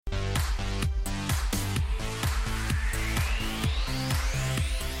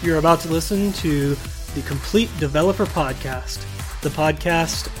You're about to listen to the Complete Developer Podcast, the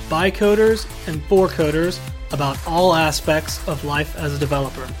podcast by coders and for coders about all aspects of life as a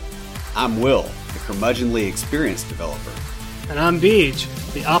developer. I'm Will, the curmudgeonly experienced developer. And I'm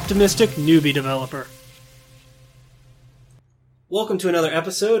Beej, the optimistic newbie developer. Welcome to another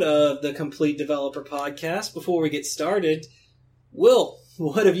episode of the Complete Developer Podcast. Before we get started, Will,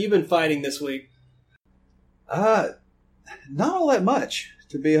 what have you been fighting this week? Not all that much,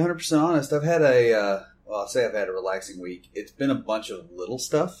 to be 100% honest. I've had I'll say I've had a relaxing week. It's been a bunch of little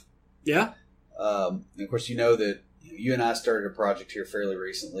stuff. Yeah? And of course, you know that you and I started a project here fairly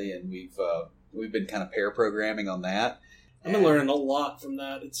recently, and we've been kind of pair programming on that. I've been learning a lot from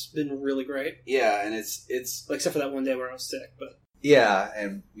that. It's been really great. Yeah, and it's except for that one day where I was sick, but yeah,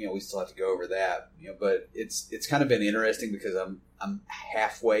 and we still have to go over that. But it's kind of been interesting because I'm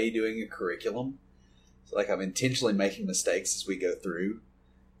halfway doing a curriculum. So like I'm intentionally making mistakes as we go through,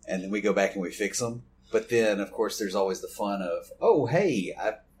 and then we go back and we fix them. But then, of course, there's always the fun of, oh, hey,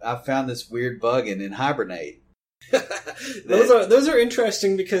 I found this weird bug in Hibernate. Those are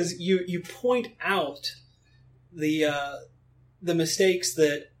interesting because you point out the mistakes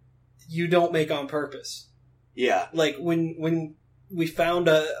that you don't make on purpose. Yeah. Like when we found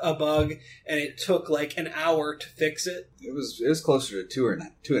a bug and it took like an hour to fix it. It was closer to two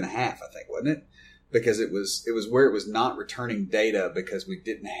and a half, I think, wasn't it? Because it was where it was not returning data because it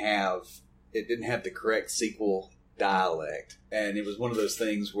didn't have the correct SQL dialect. And it was one of those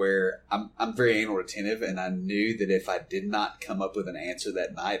things where I'm very anal retentive, and I knew that if I did not come up with an answer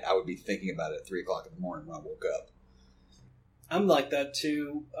that night, I would be thinking about it at 3 o'clock in the morning when I woke up. I'm like that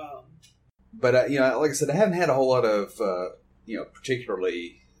too. But like I said, I haven't had a whole lot of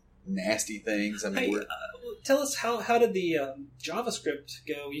particularly nasty things. I mean, tell us how did the JavaScript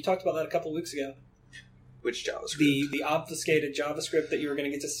go? You talked about that a couple of weeks ago. Which JavaScript? The obfuscated JavaScript that you were going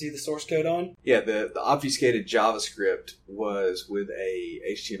to get to see the source code on? Yeah, the obfuscated JavaScript was with a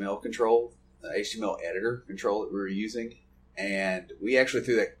HTML control, HTML editor control that we were using, and we actually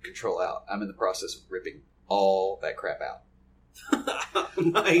threw that control out. I'm in the process of ripping all that crap out.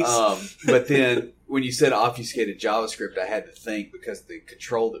 Nice. But then when you said obfuscated JavaScript, I had to think because the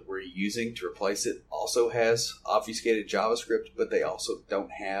control that we're using to replace it also has obfuscated JavaScript, but they also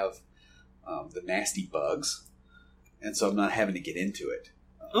don't have the nasty bugs, and so I'm not having to get into it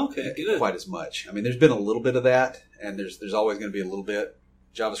good. quite as much. I mean, there's been a little bit of that, and there's always going to be a little bit.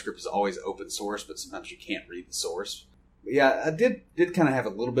 JavaScript is always open source, but sometimes you can't read the source. But yeah, I did kind of have a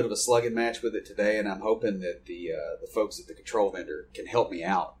little bit of a slugging match with it today, and I'm hoping that the folks at the control vendor can help me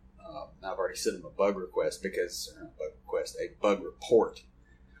out. I've already sent them a bug report.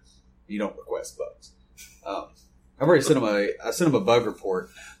 You don't request bugs. I've already sent them a bug report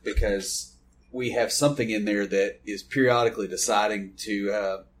because we have something in there that is periodically deciding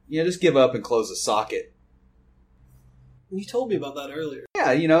to just give up and close a socket. You told me about that earlier.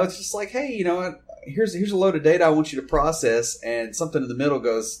 Yeah, it's just like, hey, here's a load of data I want you to process, and something in the middle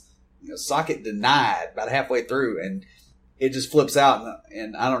goes, socket denied about halfway through, and it just flips out,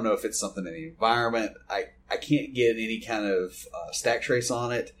 and I don't know if it's something in the environment. I can't get any kind of stack trace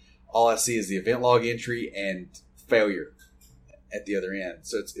on it. All I see is the event log entry and failure at the other end.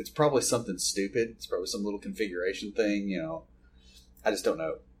 So it's probably something stupid. It's probably some little configuration thing, I just don't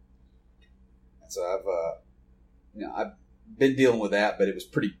know. And so I've been dealing with that, but it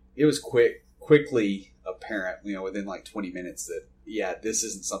was quickly apparent, within like 20 minutes that, yeah, this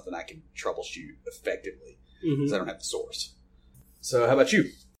isn't something I can troubleshoot effectively because I don't have the source. So how about you?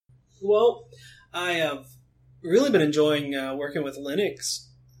 Well, I have really been enjoying working with Linux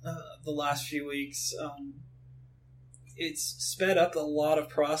the last few weeks. It's sped up a lot of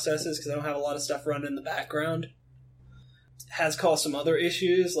processes because I don't have a lot of stuff running in the background. It has caused some other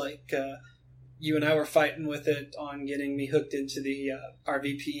issues, like you and I were fighting with it on getting me hooked into the our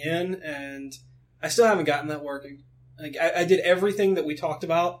VPN, and I still haven't gotten that working. Like I did everything that we talked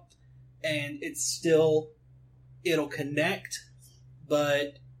about, and it'll connect,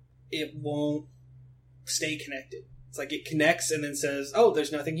 but it won't stay connected. It's like it connects and then says, oh,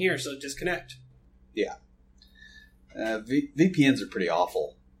 there's nothing here, so disconnect. Yeah. VPNs are pretty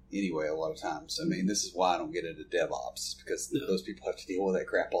awful anyway a lot of times. I mean, this is why I don't get into DevOps, because those people have to deal with that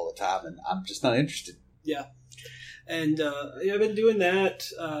crap all the time, and I'm just not interested. Yeah. And I've been doing that.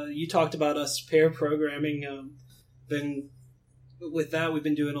 You talked about us pair programming. With that, we've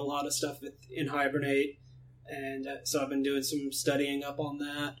been doing a lot of stuff in Hibernate, and so I've been doing some studying up on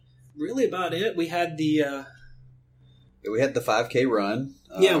that. Really about it. We had the 5K run.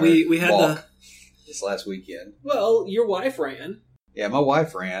 We had walk this last weekend. Well, your wife ran. Yeah, my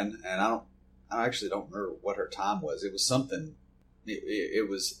wife ran, and I actually don't remember what her time was. It was something it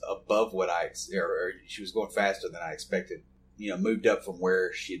was above what or she was going faster than I expected. Moved up from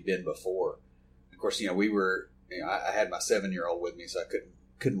where she had been before. Of course, we were. I had my 7-year-old with me, so I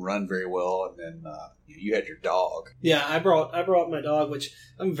couldn't run very well. And then you had your dog. Yeah, I brought my dog, which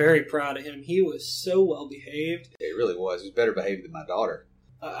I'm very proud of him. He was so well behaved. It really was. He was better behaved than my daughter.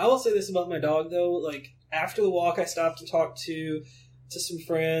 I will say this about my dog, though. Like, after the walk, I stopped to talk to some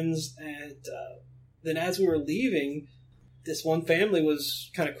friends, and then as we were leaving, this one family was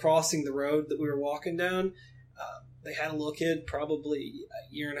kind of crossing the road that we were walking down. They had a little kid, probably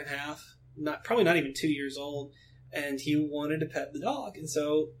a year and a half, probably not even 2 years old, and he wanted to pet the dog. And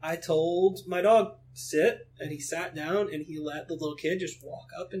so I told my dog, sit, and he sat down, and he let the little kid just walk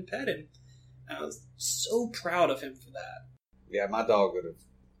up and pet him. I was so proud of him for that. Yeah, my dog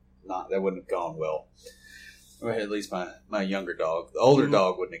that wouldn't have gone well. Or at least my younger dog. The older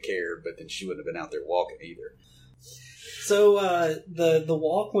dog wouldn't have cared, but then she wouldn't have been out there walking either. So the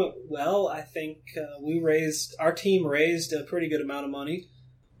walk went well. I think our team raised a pretty good amount of money.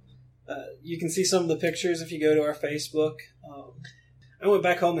 You can see some of the pictures if you go to our Facebook. I went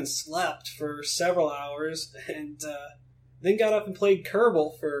back home and slept for several hours, and then got up and played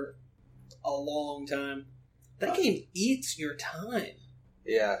Kerbal for a long time. That game eats your time.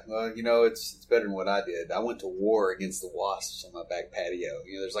 Yeah, well, it's better than what I did. I went to war against the wasps on my back patio.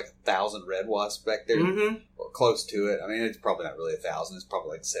 There's like 1,000 red wasps back there, or close to it. I mean, it's probably not really 1,000. It's probably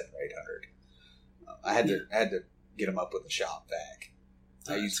like 700 or 800. I had to get them up with a shop vac.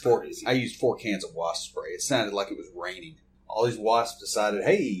 I used 4 cans of wasp spray. It sounded like it was raining. All these wasps decided,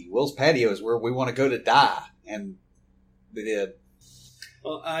 hey, Will's patio is where we want to go to die, and they did.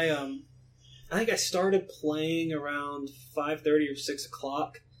 Well, I think I started playing around 5:30 or 6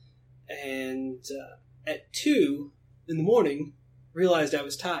 o'clock, and at 2 in the morning, realized I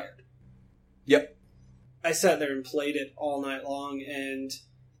was tired. Yep. I sat there and played it all night long, and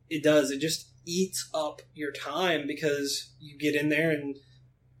it just eats up your time because you get in there and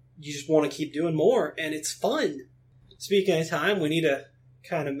you just want to keep doing more, and it's fun. Speaking of time, we need to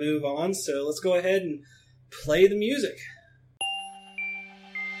kind of move on, so let's go ahead and play the music.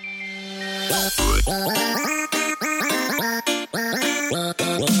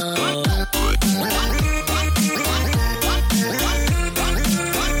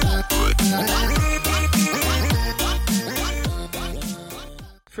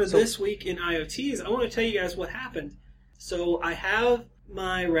 For this week in IoTs, I want to tell you guys what happened. So I have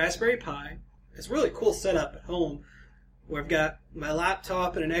my Raspberry Pi. It's a really cool setup at home where I've got my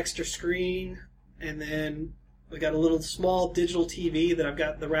laptop and an extra screen, and then we got a little small digital TV that I've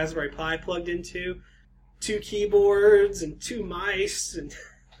got the Raspberry Pi plugged into, 2 keyboards and 2 mice, and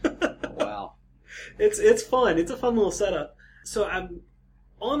wow, it's fun. It's a fun little setup. So I'm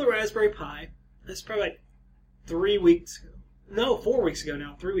on the Raspberry Pi. That's probably like 3 weeks ago. No, 4 weeks ago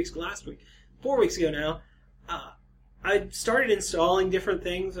now. 3 weeks last week. 4 weeks ago now. I started installing different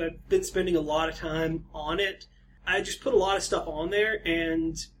things. I've been spending a lot of time on it. I just put a lot of stuff on there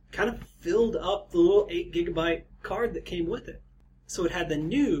and kind of filled up the little 8 gigabyte card that came with it. So it had the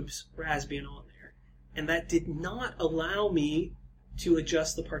Noobs Raspbian on there. And that did not allow me to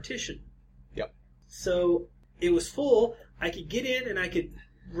adjust the partition. Yep. So it was full. I could get in and I could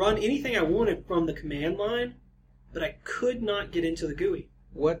run anything I wanted from the command line, but I could not get into the GUI.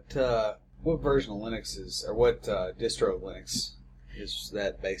 What version of Linux or what distro of Linux is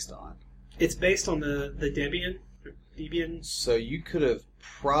that based on? It's based on the Debian. So you could have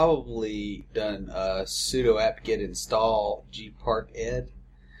probably done a sudo apt-get install gparted,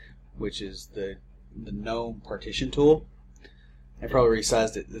 which is the GNOME partition tool, and probably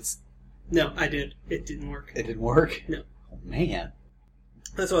resized it. No, I did. It didn't work. It didn't work? No. Oh, man.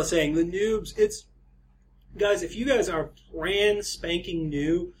 That's what I was saying. The Noobs, guys, if you guys are brand spanking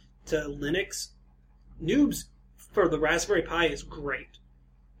new to Linux, Noobs for the Raspberry Pi is great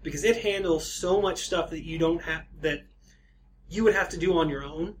because it handles so much stuff that you would have to do on your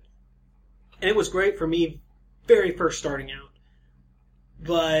own. And it was great for me very first starting out.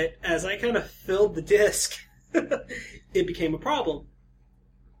 But as I kind of filled the disk, it became a problem.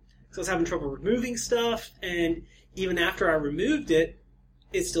 So I was having trouble removing stuff, and even after I removed it,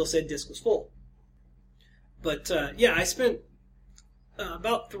 it still said disk was full. But I spent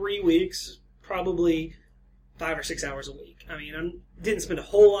about 3 weeks, probably 5 or 6 hours a week. I mean, I didn't spend a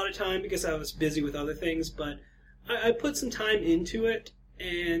whole lot of time because I was busy with other things, but I put some time into it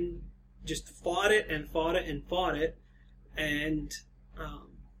and just fought it and fought it and fought it. And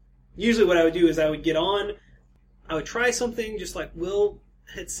usually what I would do is I would get on, I would try something just like Will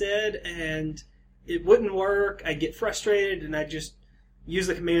had said, and it wouldn't work. I'd get frustrated, and I'd just use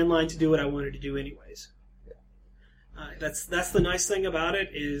the command line to do what I wanted to do anyways. That's the nice thing about it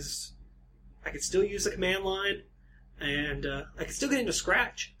is I could still use the command line, and I could still get into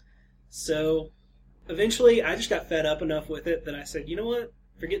Scratch. So eventually, I just got fed up enough with it that I said, you know what?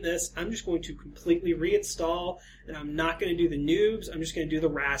 Forget this. I'm just going to completely reinstall, and I'm not going to do the Noobs. I'm just going to do the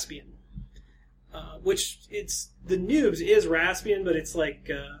Raspbian. The Noobs is Raspbian, but it's like...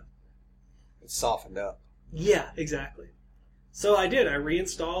 It's softened up. Yeah, exactly. So I did. I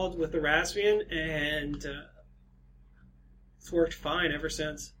reinstalled with the Raspbian, and it's worked fine ever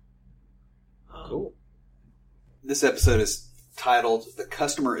since. Cool. This episode is titled, "The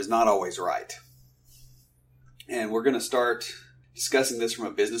Customer is Not Always Right." And we're going to start discussing this from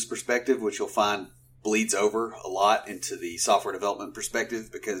a business perspective, which you'll find bleeds over a lot into the software development perspective,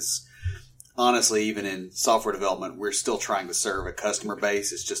 because honestly, even in software development, we're still trying to serve a customer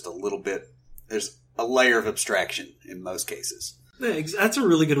base. It's just a little bit, there's a layer of abstraction in most cases. Yeah, that's a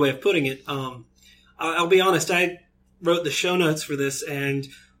really good way of putting it. I'll be honest, I wrote the show notes for this, and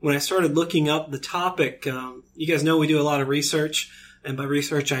when I started looking up the topic, you guys know we do a lot of research, and by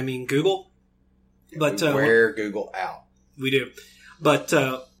research I mean Google. But wear Google out. We do. But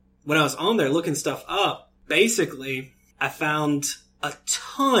when I was on there looking stuff up, basically I found a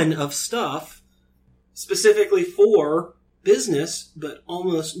ton of stuff specifically for business, but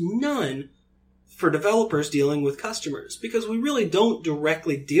almost none for developers dealing with customers, because we really don't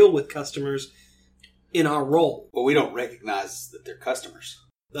directly deal with customers in our role. Well, we don't recognize that they're customers.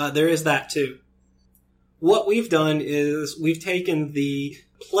 There is that too. What we've done is we've taken the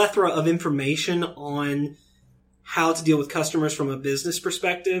plethora of information on how to deal with customers from a business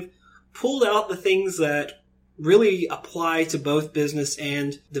perspective, pulled out the things that really apply to both business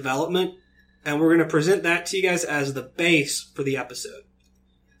and development, and we're going to present that to you guys as the base for the episode.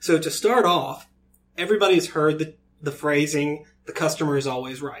 So to start off, everybody's heard the phrasing, "the customer is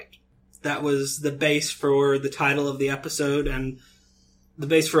always right." That was the base for the title of the episode and the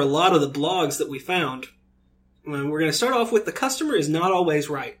base for a lot of the blogs that we found. And we're going to start off with "the customer is not always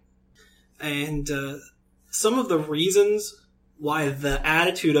right." And some of the reasons why the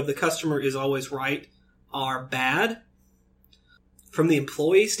attitude of the customer is always right are bad. From the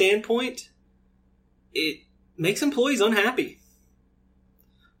employee standpoint, it makes employees unhappy.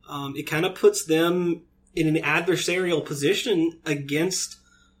 It kind of puts them in an adversarial position against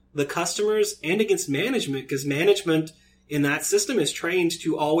the customers and against management, because management in that system is trained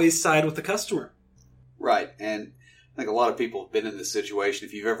to always side with the customer. Right. And I think a lot of people have been in this situation.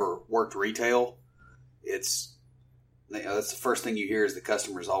 If you've ever worked retail, that's the first thing you hear is the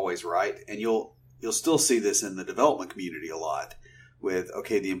customer is always right. And you'll still see this in the development community a lot with,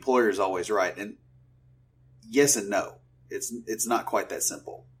 okay, the employer is always right. And yes and no. It's not quite that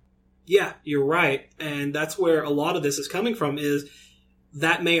simple. Yeah, you're right. And that's where a lot of this is coming from, is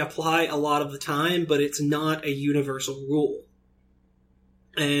that may apply a lot of the time, but it's not a universal rule.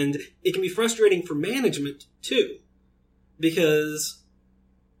 And it can be frustrating for management, too, because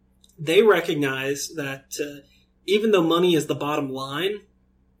they recognize that even though money is the bottom line,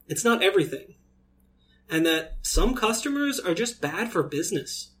 it's not everything. And that some customers are just bad for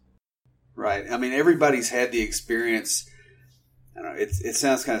business. Right. I mean, everybody's had the experience. I don't know, it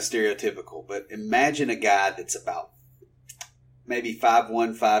sounds kind of stereotypical, but imagine a guy that's about maybe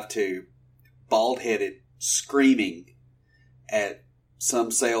 5'1", 5'2", bald-headed, screaming at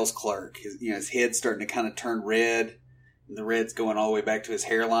some sales clerk. His head's starting to kind of turn red, and the red's going all the way back to his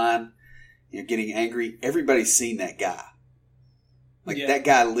hairline. Getting angry. Everybody's seen that guy. That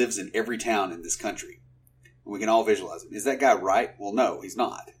guy lives in every town in this country. And we can all visualize him. Is that guy right? Well, no, he's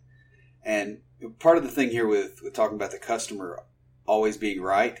not. And part of the thing here with talking about the customer always being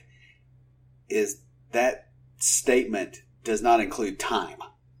right is that statement does not include time.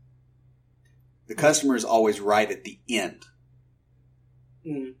 The customer is always right at the end.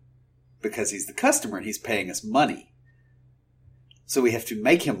 Because he's the customer and he's paying us money. So we have to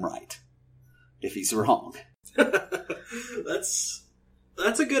make him right if he's wrong. That's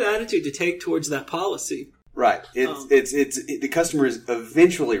a good attitude to take towards that policy. Right. The customer is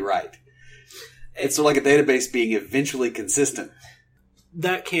eventually right. It's sort of like a database being eventually consistent.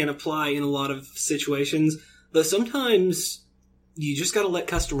 That can apply in a lot of situations, though sometimes you just got to let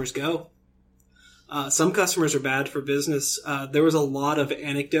customers go. Some customers are bad for business. There was a lot of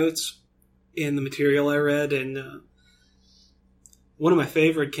anecdotes in the material I read, and one of my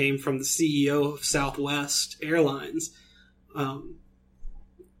favorite came from the CEO of Southwest Airlines.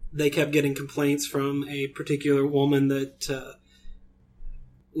 They kept getting complaints from a particular woman that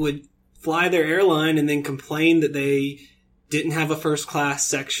would fly their airline and then complain that they didn't have a first class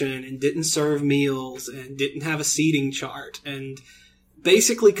section and didn't serve meals and didn't have a seating chart, and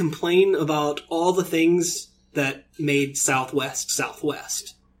basically complain about all the things that made Southwest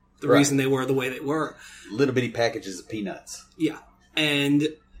Southwest. The Right. reason they were the way they were. Little bitty packages of peanuts. Yeah.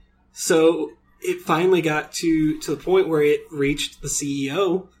 And so it finally got to the point where it reached the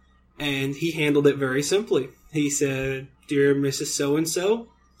CEO, and he handled it very simply. He said, "Dear Mrs. So-and-so,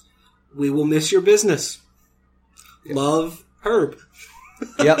 we will miss your business. Yep. Love, Herb."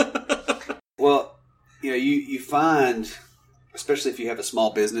 Yep. Well, you find, especially if you have a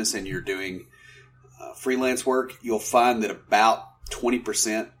small business and you're doing freelance work, you'll find that about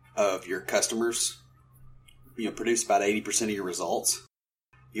 20% of your customers, produce about 80% of your results.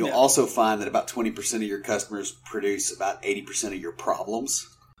 You'll also find that about 20% of your customers produce about 80% of your problems.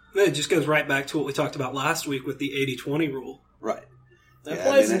 It just goes right back to what we talked about last week with the 80-20 rule. Right. That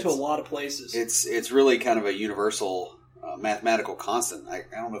applies into a lot of places. It's really kind of a universal mathematical constant. I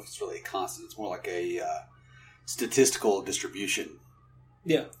don't know if it's really a constant. It's more like a statistical distribution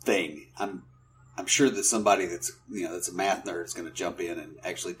thing. I'm sure that somebody that's a math nerd is going to jump in and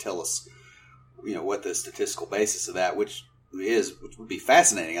actually tell us what the statistical basis of that, which would be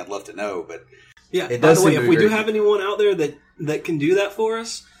fascinating. I'd love to know. But yeah, by the way, if we do have anyone out there that can do that for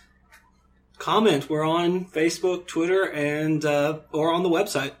us, comment. We're on Facebook, Twitter, and or on the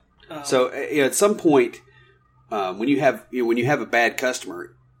website. So at some point, when you have a bad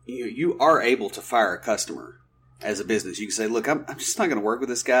customer, you are able to fire a customer as a business. You can say, "Look, I'm just not going to work with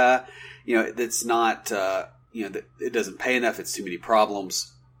this guy. That's not that it doesn't pay enough. It's too many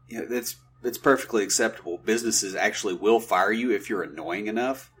problems. It's perfectly acceptable. Businesses actually will fire you if you're annoying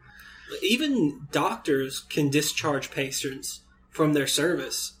enough. Even doctors can discharge patients from their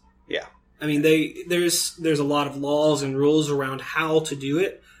service. Yeah. I mean, there's a lot of laws and rules around how to do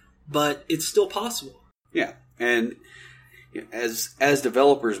it, but it's still possible. Yeah, and as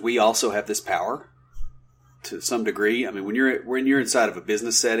developers, we also have this power to some degree. I mean, when you're inside of a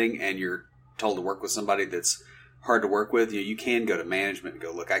business setting and you're told to work with somebody that's hard to work with, you can go to management and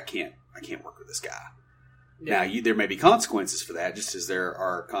go, "Look, I can't work with this guy." Yeah. Now, there may be consequences for that, just as there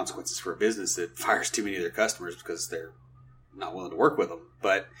are consequences for a business that fires too many of their customers because they're not willing to work with them,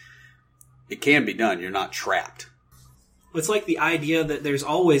 but it can be done. You're not trapped. It's like the idea that there's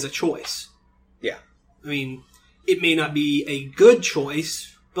always a choice. Yeah. I mean, it may not be a good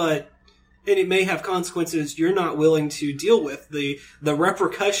choice, and it may have consequences you're not willing to deal with. The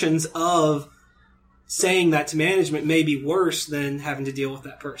repercussions of saying that to management may be worse than having to deal with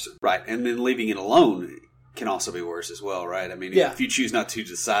that person. Right. And then leaving it alone can also be worse as well, right? I mean, if you choose not to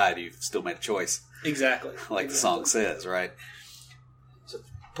decide, you've still made a choice. Exactly. Like the song says, right? So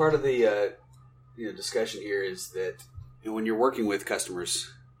part of the discussion here is that when you're working with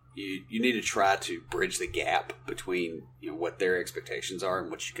customers, you need to try to bridge the gap between what their expectations are and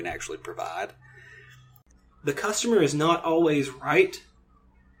what you can actually provide. The customer is not always right,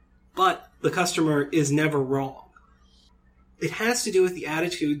 but the customer is never wrong. It has to do with the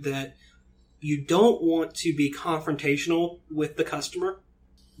attitude that you don't want to be confrontational with the customer.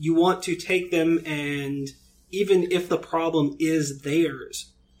 You want to take them and, even if the problem is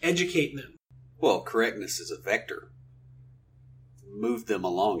theirs, educate them. Well, correctness is a vector. Move them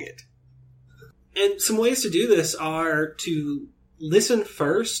along it. And some ways to do this are to listen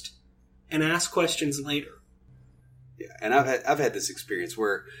first and ask questions later. Yeah, and I've had this experience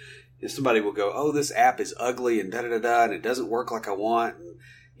where somebody will go, "Oh, this app is ugly and da da da da, and it doesn't work like I want," and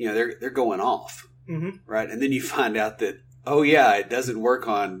they're going off, right? And then you find out that, oh yeah, it doesn't work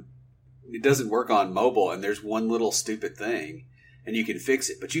on mobile, and there's one little stupid thing, and you can fix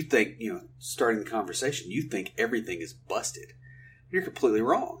it. But you think, starting the conversation, you think everything is busted. You're completely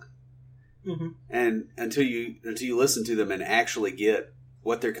wrong. Mm-hmm. And until you listen to them and actually get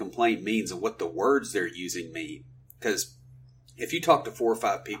what their complaint means and what the words they're using mean, because if you talk to 4 or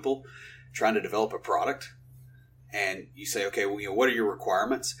 5 people trying to develop a product, and you say, "Okay, well, what are your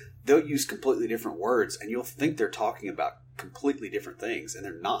requirements?" They'll use completely different words, and you'll think they're talking about completely different things, and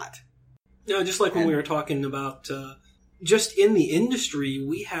they're not. Just like when we were talking about, just in the industry,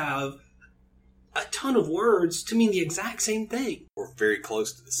 we have a ton of words to mean the exact same thing. Or very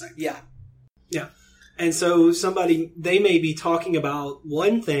close to the same thing. Yeah. And so they may be talking about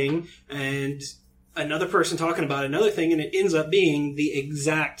one thing, and another person talking about another thing, and it ends up being the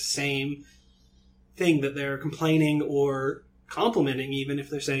exact same thing that they're complaining or complimenting, even if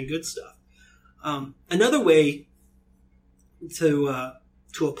they're saying good stuff. Another way to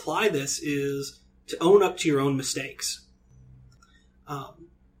apply this is to own up to your own mistakes.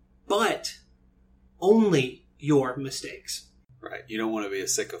 But only your mistakes. Right. You don't want to be a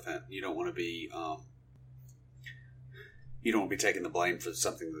sycophant. You don't want to be taking the blame for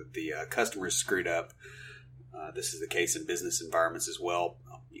something that the customer screwed up. This is the case in business environments as well.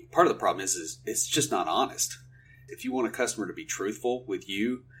 Part of the problem is it's just not honest. If you want a customer to be truthful with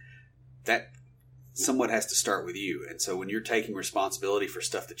you, that somewhat has to start with you. And so when you're taking responsibility for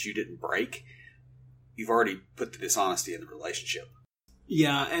stuff that you didn't break, you've already put the dishonesty in the relationship.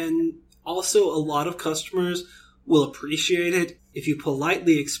 Yeah, and also a lot of customers will appreciate it if you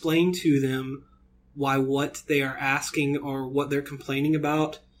politely explain to them why what they are asking or what they're complaining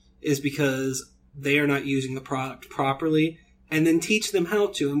about is because they are not using the product properly, and then teach them how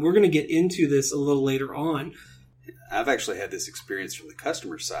to. And we're going to get into this a little later on. I've actually had this experience from the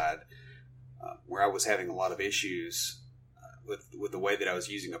customer side where I was having a lot of issues with the way that I was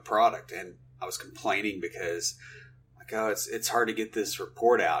using a product, and I was complaining because, like, oh, it's hard to get this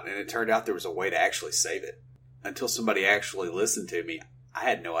report out, and it turned out there was a way to actually save it. Until somebody actually listened to me, I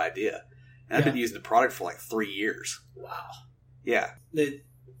had no idea. And I've been using the product for like 3 years. Wow. Yeah. That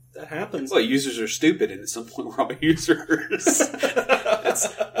happens. Well, users are stupid, and at some point we're all users.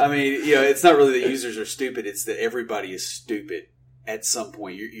 It's not really that users are stupid. It's that everybody is stupid at some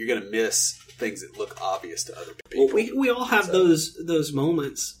point. You're going to miss things that look obvious to other people. Well, we all have those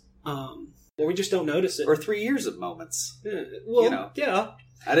moments where we just don't notice it. Or 3 years of moments. Yeah.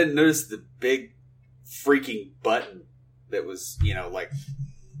 I didn't notice the big freaking button that was, like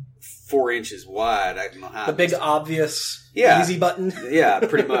 4 inches wide. I don't know how. The big obvious easy button. Yeah,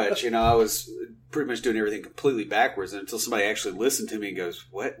 pretty much. I was pretty much doing everything completely backwards until somebody actually listened to me and goes,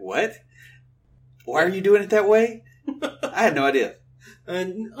 What? Why are you doing it that way? I had no idea.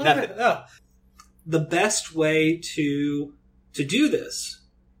 And Nothing. The best way to do this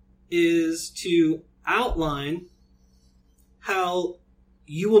is to outline how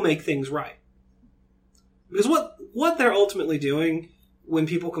you will make things right. Because what they're ultimately doing when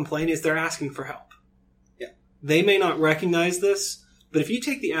people complain is they're asking for help. Yeah. They may not recognize this, but if you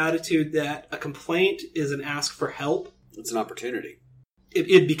take the attitude that a complaint is an ask for help, it's an opportunity.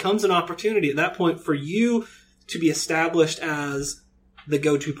 It becomes an opportunity at that point for you to be established as the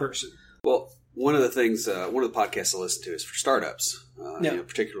go-to person. Well, one of the podcasts I listen to is for startups,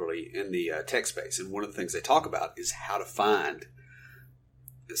 particularly in the tech space. And one of the things they talk about is how to find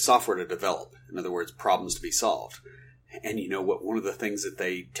software to develop. In other words, problems to be solved. And you know what one of the things that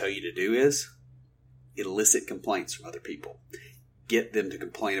they tell you to do is? Elicit complaints from other people. Get them to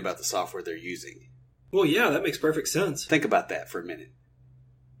complain about the software they're using. Well, yeah, that makes perfect sense. Think about that for a minute.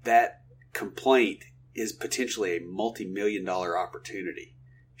 That complaint is potentially a multi-million-dollar opportunity.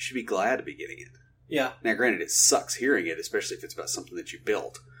 You should be glad to be getting it. Yeah. Now, granted, it sucks hearing it, especially if it's about something that you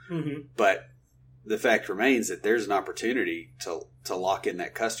built. Mm-hmm. But the fact remains that there's an opportunity to lock in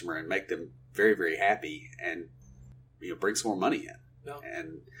that customer and make them very, very happy and bring some more money in. Yeah.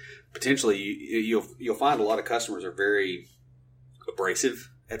 And potentially you'll find a lot of customers are very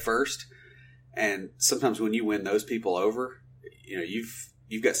abrasive at first. And sometimes when you win those people over,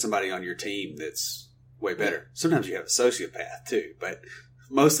 you've got somebody on your team that's way better. Yeah. Sometimes you have a sociopath too, but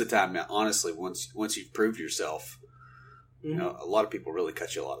most of the time, honestly, once you've proved yourself, mm-hmm. A lot of people really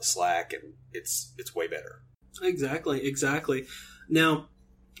cut you a lot of slack, and it's way better. Exactly. Now,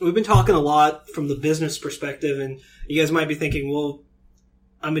 we've been talking a lot from the business perspective, and you guys might be thinking, well,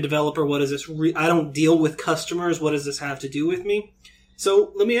 I'm a developer. What is this? I don't deal with customers. What does this have to do with me?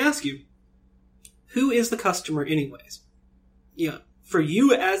 So let me ask you, who is the customer anyways? Yeah. For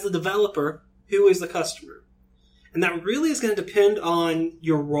you as the developer, who is the customer? And that really is going to depend on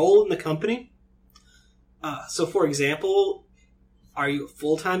your role in the company. So for example, are you a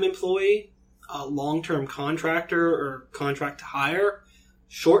full-time employee, a long-term contractor or contract to hire,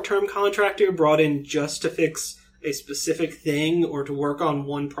 short-term contractor brought in just to fix a specific thing or to work on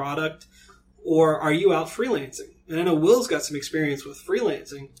one product, or are you out freelancing? And I know Will's got some experience with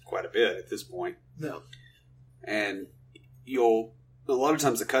freelancing. Quite a bit at this point. No. And a lot of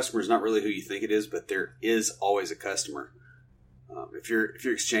times the customer is not really who you think it is, but there is always a customer. If you're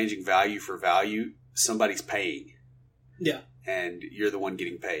exchanging value for value, somebody's paying. Yeah. And you're the one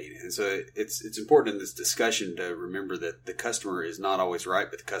getting paid. And so it's important in this discussion to remember that the customer is not always right,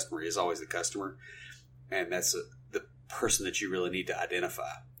 but the customer is always the customer. And that's the person that you really need to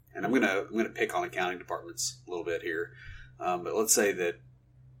identify. And I'm gonna pick on accounting departments a little bit here. But let's say that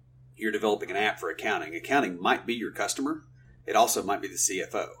you're developing an app for accounting. Accounting might be your customer. It also might be the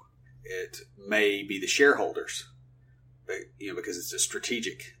CFO. It may be the shareholders, but, because it's a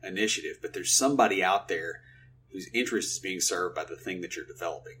strategic initiative. But there's somebody out there whose interest is being served by the thing that you're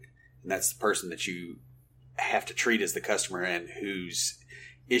developing. And that's the person that you have to treat as the customer and whose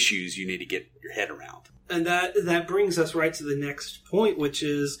issues you need to get your head around. And that brings us right to the next point, which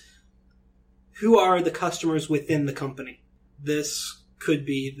is, who are the customers within the company? This could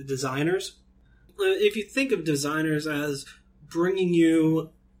be the designers, if you think of designers as bringing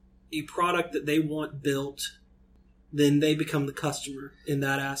you a product that they want built, then they become the customer in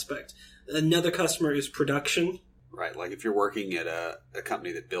that aspect. Another customer is production. Right, like if you're working at a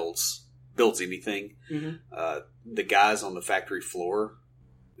company that builds anything, the guys on the factory floor,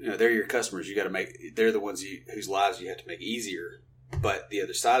 they're your customers. You got to they're the ones whose lives you have to make easier. But the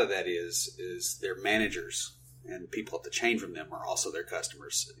other side of that is their managers and people at the change from them are also their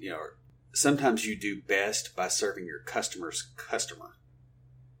customers. Sometimes you do best by serving your customer's customer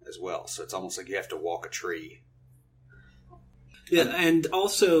as well. So it's almost like you have to walk a tree. Yeah, and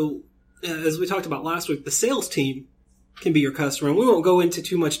also, as we talked about last week, the sales team can be your customer. And we won't go into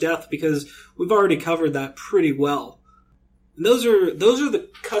too much depth because we've already covered that pretty well. And those are the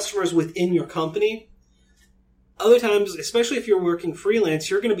customers within your company. Other times, especially if you're working freelance,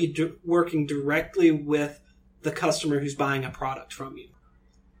 you're going to be working directly with the customer who's buying a product from you.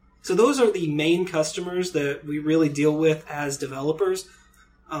 So those are the main customers that we really deal with as developers.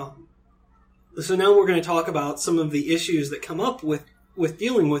 So now we're going to talk about some of the issues that come up with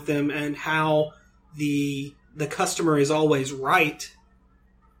dealing with them and how the customer is always right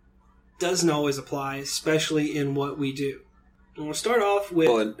doesn't always apply, especially in what we do. And we'll start off with...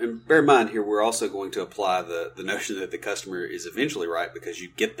 Well, and bear in mind here, we're also going to apply the notion that the customer is eventually right because you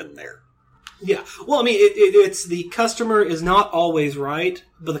get them there. Yeah. Well, I mean, it's the customer is not always right,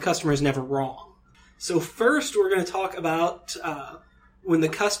 but the customer is never wrong. So first, we're going to talk about when the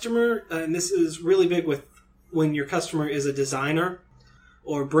customer, and this is really big with when your customer is a designer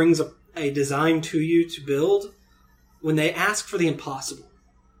or brings a design to you to build, when they ask for the impossible.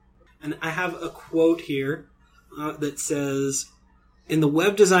 And I have a quote here that says, "In the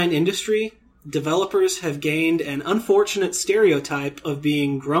web design industry, developers have gained an unfortunate stereotype of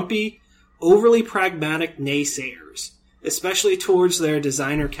being grumpy, overly pragmatic naysayers, especially towards their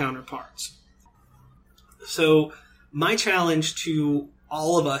designer counterparts." So my challenge to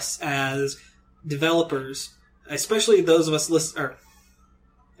all of us as developers, especially those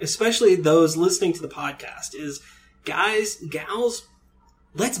listening to the podcast, is guys, gals,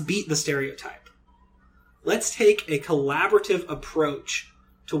 let's beat the stereotype. Let's take a collaborative approach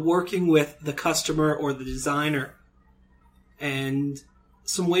to working with the customer or the designer. And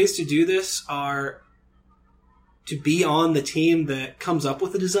some ways to do this are to be on the team that comes up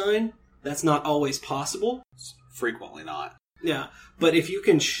with the design. That's not always possible. Frequently not. Yeah, but if you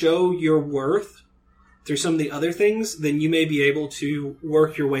can show your worth through some of the other things, then you may be able to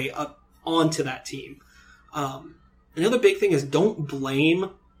work your way up onto that team. Another big thing is don't blame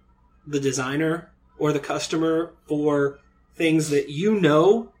the designer or the customer for things that you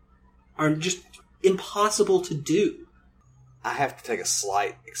know are just impossible to do. I have to take a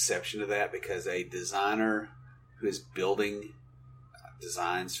slight exception to that because a designer who is building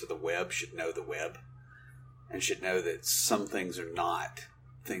designs for the web should know the web and should know that some things are not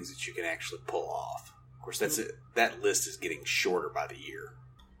things that you can actually pull off. Of course, that list is getting shorter by the year.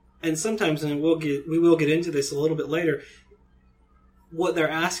 And sometimes, and we will get into this a little bit later, what they're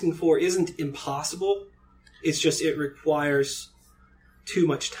asking for isn't impossible. It's just it requires too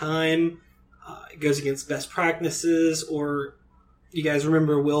much time. It goes against best practices, or you guys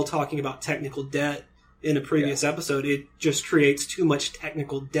remember Will talking about technical debt in a previous episode. It just creates too much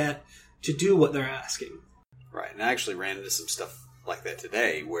technical debt to do what they're asking. Right, and I actually ran into some stuff like that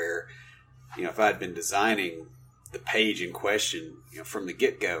today where, if I had been designing the page in question, from the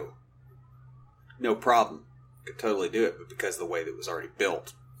get-go, no problem. Could totally do it, but because of the way that it was already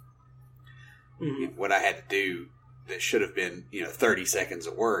built, what I had to do that should have been, 30 seconds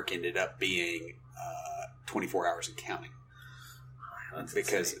of work ended up being 24 hours and counting. That's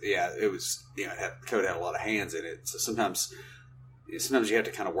because, insane. it was, the code had a lot of hands in it. So sometimes you have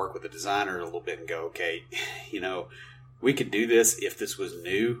to kind of work with the designer a little bit and go, okay, we could do this if this was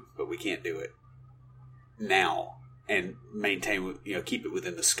new, but we can't do it now and maintain, keep it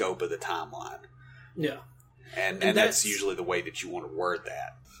within the scope of the timeline. Yeah. And that's usually the way that you want to word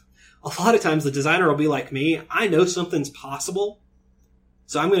that. A lot of times the designer will be like me. I know something's possible,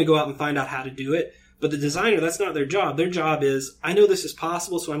 so I'm going to go out and find out how to do it. But the designer, that's not their job. Their job is, I know this is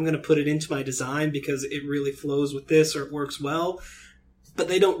possible, so I'm going to put it into my design because it really flows with this or it works well. But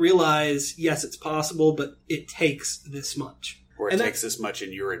they don't realize, yes, it's possible, but it takes this much. Or it takes this much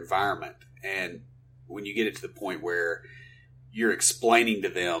in your environment. And when you get it to the point where you're explaining to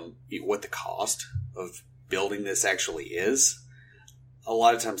them what the cost of building this actually is, a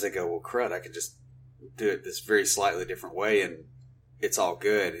lot of times they go, well, crud, I could just do it this very slightly different way and it's all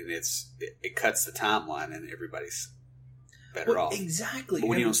good, and it cuts the timeline and everybody's better off. Exactly. But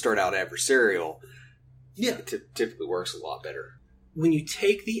when you don't start out adversarial, yeah, it typically works a lot better. When you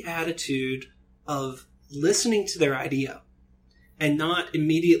take the attitude of listening to their idea and not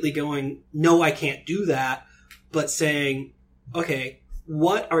immediately going, no, I can't do that, but saying, okay,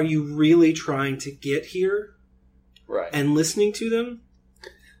 what are you really trying to get here? Right. And listening to them.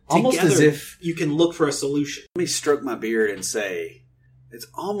 Almost Together, as if you can look for a solution. Let me stroke my beard and say, it's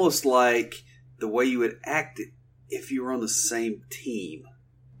almost like the way you would act if you were on the same team.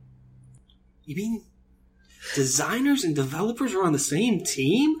 You mean designers and developers are on the same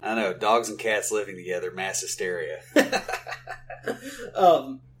team? I know, dogs and cats living together, mass hysteria.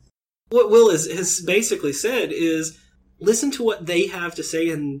 What Will has basically said is listen to what they have to say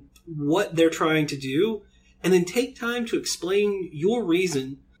and what they're trying to do, and then take time to explain your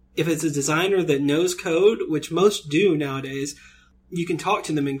reason. If it's a designer that knows code, which most do nowadays, you can talk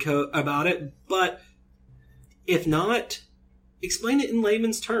to them in code about it, but if not, explain it in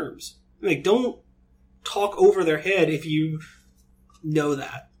layman's terms. Like, don't talk over their head if you know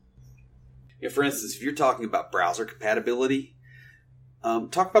that. Yeah, for instance, if you're talking about browser compatibility,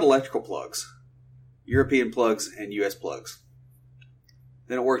 talk about electrical plugs, European plugs and US plugs.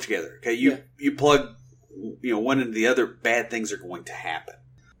 They don't work together. Okay, you plug one into the other, bad things are going to happen.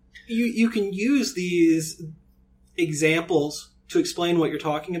 You can use these examples to explain what you're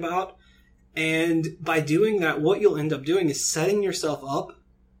talking about, and by doing that, what you'll end up doing is setting yourself up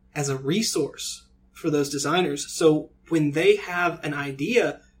as a resource for those designers. So when they have an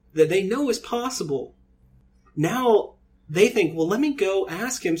idea that they know is possible, now they think, well, let me go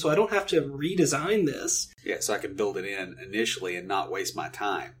ask him so I don't have to redesign this. Yeah, so I can build it in initially and not waste my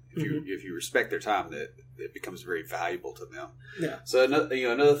time. If you respect their time, that it becomes very valuable to them. Yeah. So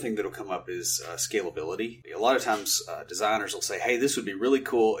another thing that'll come up is scalability. A lot of times designers will say, "Hey, this would be really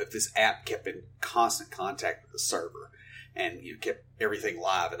cool if this app kept in constant contact with the server and you kept everything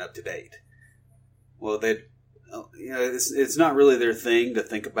live and up to date." Well, it's not really their thing to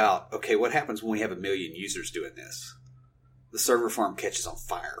think about. Okay, what happens when we have 1 million users doing this? The server farm catches on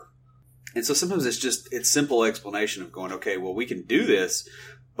fire. And so sometimes it's simple explanation of going, okay, well, we can do this,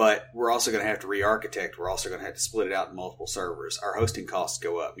 but we're also going to have to re-architect. We're also going to have to split it out in multiple servers. Our hosting costs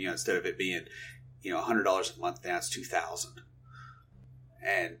go up. Instead of it being, $100 a month, now it's $2,000.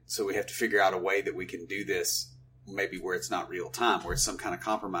 And so we have to figure out a way that we can do this, maybe where it's not real time, where it's some kind of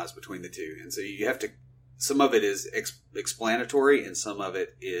compromise between the two. And so you have to. Some of it is explanatory, and some of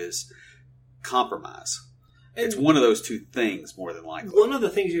it is compromise. And it's one of those two things, more than likely. One of the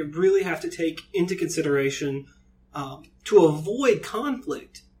things you really have to take into consideration to avoid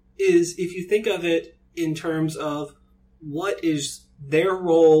conflict is if you think of it in terms of what is their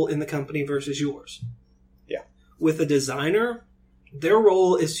role in the company versus yours. Yeah. With a designer, their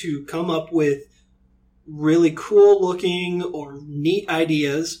role is to come up with really cool looking or neat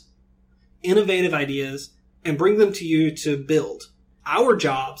ideas, innovative ideas, and bring them to you to build. Our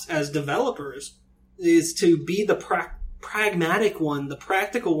jobs as developers is to be the pragmatic one, the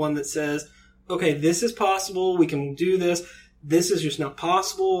practical one that says, okay, this is possible, we can do this, this is just not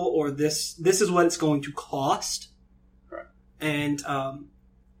possible, or this is what it's going to cost. Right. And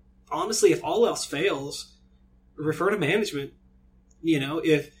honestly, if all else fails, refer to management.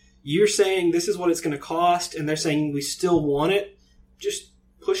 If you're saying this is what it's going to cost, and they're saying we still want it, just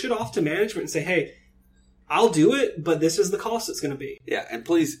push it off to management and say, hey, I'll do it, but this is the cost it's going to be. Yeah, and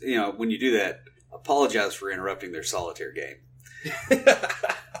please, when you do that, apologize for interrupting their solitaire game.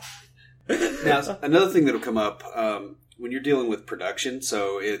 Now, another thing that'll come up when you're dealing with production,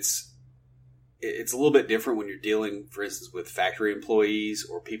 so it's a little bit different when you're dealing, for instance, with factory employees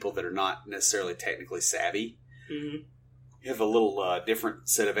or people that are not necessarily technically savvy. Mm-hmm. You have a little different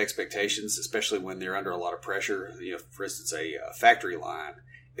set of expectations, especially when they're under a lot of pressure. For instance, a factory line.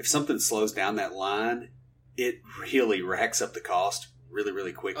 If something slows down that line, it really racks up the cost really,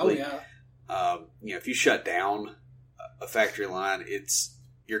 really quickly. Oh, yeah. If you shut down a factory line,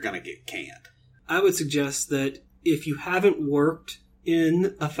 you're going to get canned. I would suggest that if you haven't worked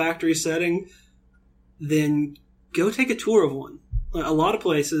in a factory setting, then go take a tour of one. A lot of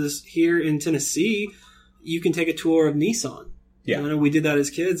places here in Tennessee, you can take a tour of Nissan. Yeah. We did that as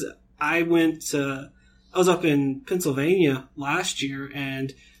kids. I was up in Pennsylvania last year,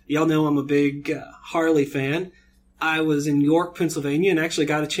 and y'all know I'm a big Harley fan. I was in York, Pennsylvania, and actually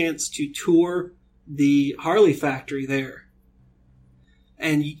got a chance to tour the Harley factory there.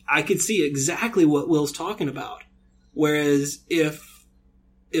 And I could see exactly what Will's talking about. Whereas if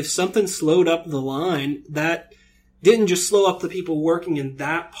something slowed up the line, that didn't just slow up the people working in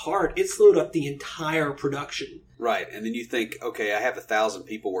that part, it slowed up the entire production. Right. And then you think, okay, I have 1,000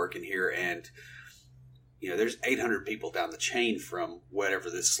 people working here, and there's 800 people down the chain from whatever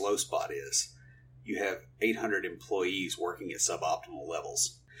this slow spot is. You have 800 employees working at suboptimal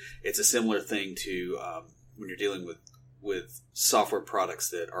levels. It's a similar thing to when you're dealing with software products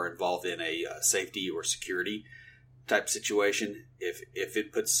that are involved in a safety or security type situation. If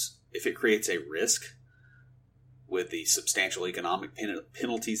it creates a risk with the substantial economic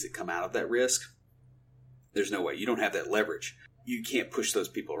penalties that come out of that risk, there's no way. You don't have that leverage. You can't push those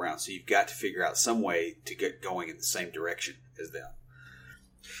people around. So you've got to figure out some way to get going in the same direction as them.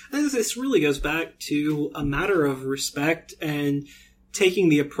 I think this really goes back to a matter of respect and taking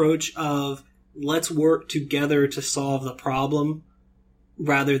the approach of let's work together to solve the problem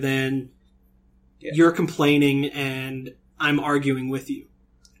rather than you're complaining and I'm arguing with you.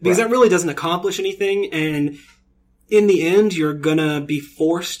 Because that really doesn't accomplish anything, and in the end, you're going to be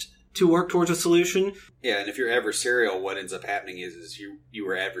forced to work towards a solution. Yeah, and if you're adversarial, what ends up happening is you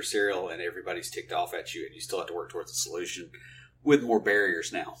were adversarial and everybody's ticked off at you, and you still have to work towards a solution with more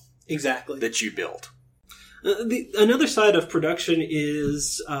barriers now. Exactly. That you built. Another side of production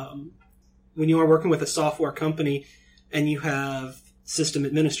is when you are working with a software company and you have system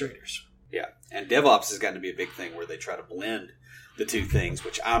administrators. Yeah, and DevOps has gotten to be a big thing where they try to blend the two things,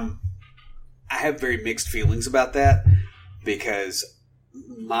 which I have very mixed feelings about that, because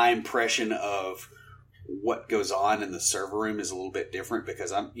my impression of what goes on in the server room is a little bit different,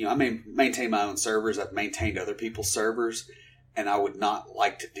 because I maintain my own servers. I've maintained other people's servers, and I would not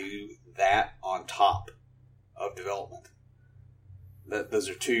like to do that on top of development. Those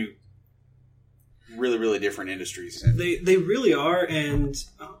are two really, really different industries. They really are, and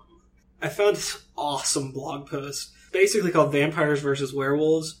I found this awesome blog post, basically called Vampires versus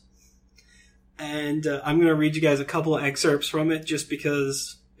Werewolves. And I'm going to read you guys a couple of excerpts from it just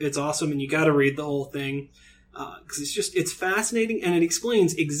because it's awesome and you got to read the whole thing. Because it's fascinating, and it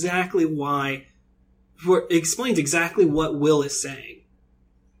explains exactly exactly what Will is saying.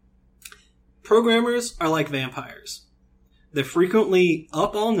 Programmers are like vampires. They're frequently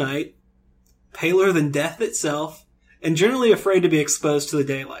up all night, paler than death itself, and generally afraid to be exposed to the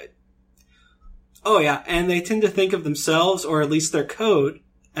daylight. Oh yeah, and they tend to think of themselves, or at least their code,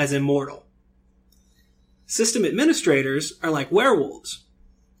 as immortal. System administrators are like werewolves.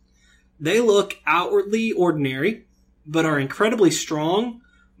 They look outwardly ordinary, but are incredibly strong,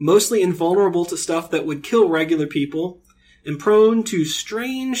 mostly invulnerable to stuff that would kill regular people, and prone to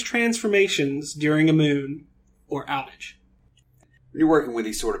strange transformations during a moon or outage. When you're working with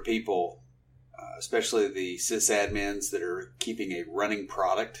these sort of people, especially the sysadmins that are keeping a running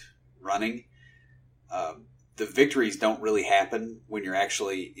product running, the victories don't really happen when you're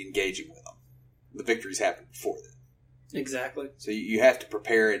actually engaging with them. The victories happen before that. Exactly. So you have to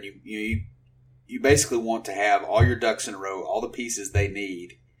prepare, and you basically want to have all your ducks in a row, all the pieces they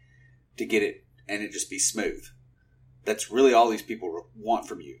need to get it, and it just be smooth. That's really all these people want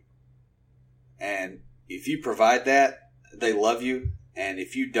from you. And if you provide that, they love you. And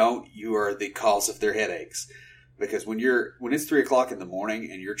if you don't, you are the cause of their headaches. Because when it's 3 o'clock in the morning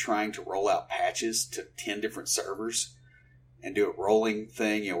and you're trying to roll out patches to 10 different servers and do a rolling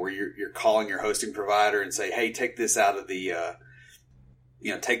thing, where you're calling your hosting provider and say, hey, take this out of the,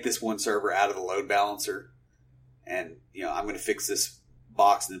 take this one server out of the load balancer, and I'm going to fix this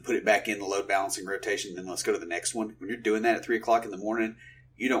box and then put it back in the load balancing rotation, and then let's go to the next one. When you're doing that at 3 o'clock in the morning,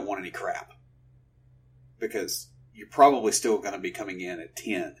 you don't want any crap, because you're probably still going to be coming in at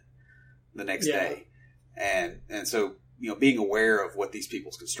 10 the next day. And so, being aware of what these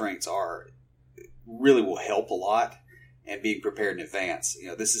people's constraints are really will help a lot, and being prepared in advance.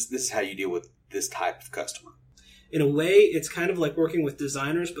 This is how you deal with this type of customer. In a way, it's kind of like working with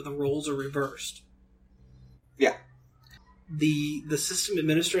designers, but the roles are reversed. Yeah. The system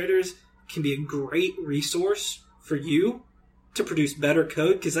administrators can be a great resource for you to produce better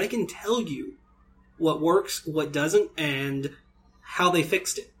code, because they can tell you what works, what doesn't, and how they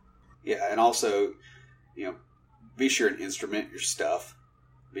fixed it. Yeah, and also, be sure and instrument your stuff.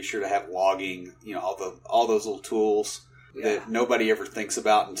 Be sure to have logging, all those little tools that nobody ever thinks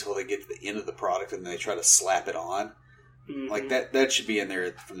about until they get to the end of the product and they try to slap it on. Mm-hmm. Like that should be in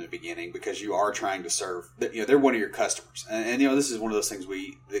there from the beginning, because you are trying to serve. They're one of your customers, and this is one of those things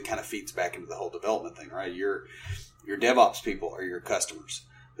that kind of feeds back into the whole development thing, right? Your DevOps people are your customers.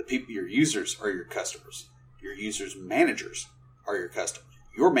 The people, your users, are your customers. Your users' managers are your customers.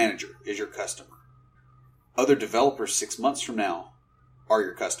 Your manager is your customer. Other developers 6 months from now are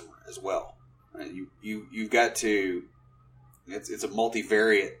your customer as well. Right? You've got to. It's a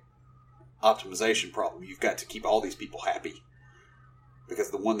multivariate optimization problem. You've got to keep all these people happy,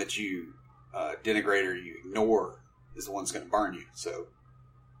 because the one that you denigrate or you ignore is the one that's going to burn you. So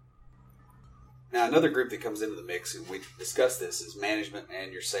now another group that comes into the mix, and we discussed this, is management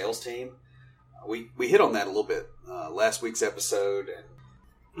and your sales team. We hit on that a little bit last week's episode, and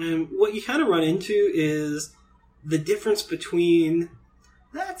And what you kind of run into is the difference between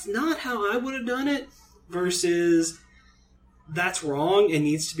that's not how I would have done it versus that's wrong and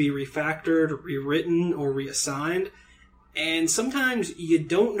needs to be refactored, rewritten, or reassigned. And sometimes you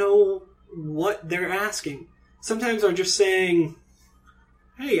don't know what they're asking. Sometimes they're just saying,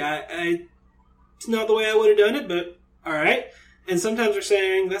 hey, it's not the way I would have done it, but all right. And sometimes they're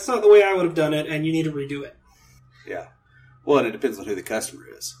saying, that's not the way I would have done it, and you need to redo it. Yeah. Well, and it depends on who the customer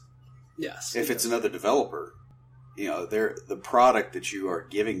is. Yes. If it's another developer, the product that you are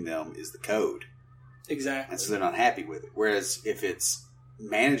giving them is the code. Exactly. And so they're not happy with it. Whereas if it's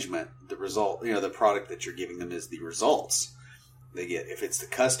management, the result, the product that you're giving them is the results they get. If it's the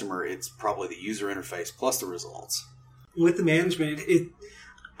customer, it's probably the user interface plus the results. With the management,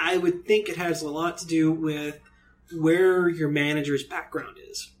 I would think it has a lot to do with where your manager's background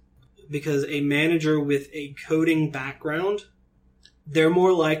is. Because a manager with a coding background, they're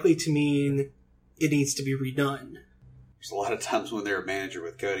more likely to mean it needs to be redone. There's a lot of times when they're a manager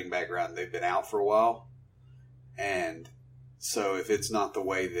with coding background, they've been out for a while. And so if it's not the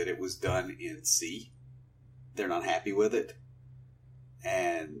way that it was done in C, they're not happy with it.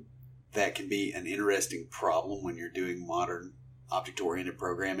 And that can be an interesting problem when you're doing modern object-oriented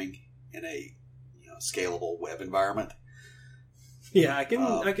programming in a scalable web environment. Yeah, I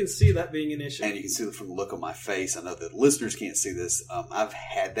can see that being an issue. And you can see it from the look on my face. I know that listeners can't see this. I've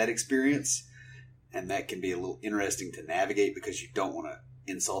had that experience, and that can be a little interesting to navigate because you don't want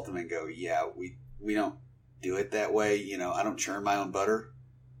to insult them and go, yeah, we don't do it that way. I don't churn my own butter.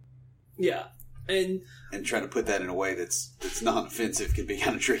 Yeah. And trying to put that in a way that's non-offensive can be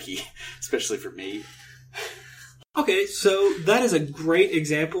kind of tricky, especially for me. Okay, so that is a great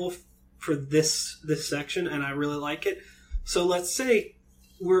example for this section, and I really like it. So let's say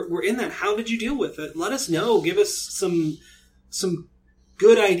we're in that. How did you deal with it? Let us know. Give us some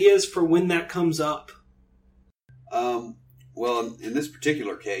good ideas for when that comes up. Well, in this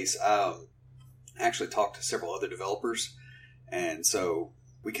particular case, I actually talked to several other developers, and so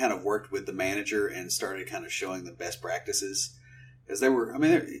we kind of worked with the manager and started kind of showing them best practices. Because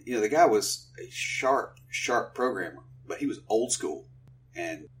the guy was a sharp programmer, but he was old school.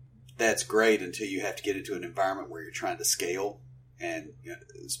 And that's great until you have to get into an environment where you're trying to scale, and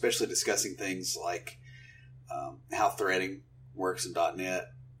especially discussing things like how threading works in .NET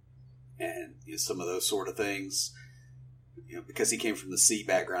and some of those sort of things. Because he came from the C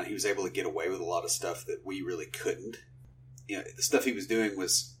background, he was able to get away with a lot of stuff that we really couldn't. The stuff he was doing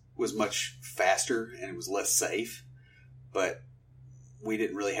was much faster and it was less safe, but we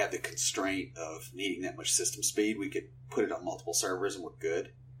didn't really have the constraint of needing that much system speed. We could put it on multiple servers and we're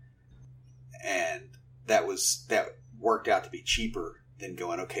good. And that worked out to be cheaper than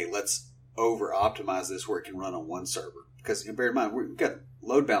going, okay, let's over optimize this where it can run on one server. Because bear in mind, we've got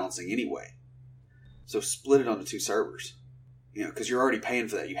load balancing anyway. So split it onto two servers. Because you're already paying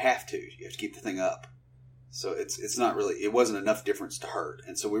for that. You have to keep the thing up. So it's not really, it wasn't enough difference to hurt.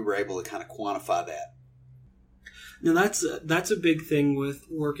 And so we were able to kind of quantify that. Now that's a big thing with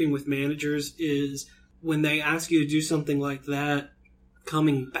working with managers is when they ask you to do something like that,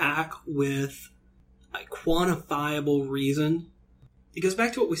 coming back with a quantifiable reason. It goes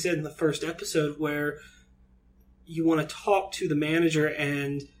back to what we said in the first episode where you want to talk to the manager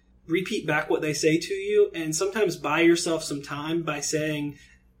and repeat back what they say to you, and sometimes buy yourself some time by saying,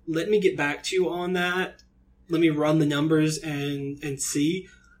 let me get back to you on that. Let me run the numbers and see,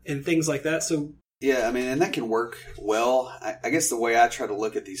 and things like that. So yeah, and that can work well. I guess the way I try to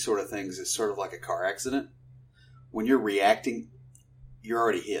look at these sort of things is sort of like a car accident. When you're reacting, you're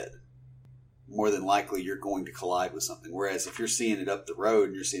already hit. More than likely, you're going to collide with something. Whereas if you're seeing it up the road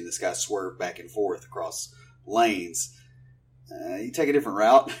and you're seeing this guy swerve back and forth across lanes, you take a different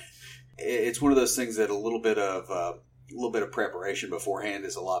route. It's one of those things that a little bit of preparation beforehand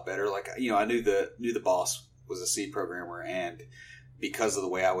is a lot better. Like I knew the boss was a C programmer, and because of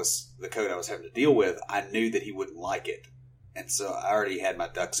the code I was having to deal with, I knew that he wouldn't like it. And so I already had my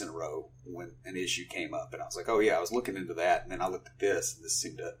ducks in a row when an issue came up. And I was like, oh yeah, I was looking into that. And then I looked at this, and this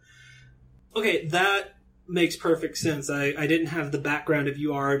seemed to... Okay, that makes perfect sense. I didn't have the background of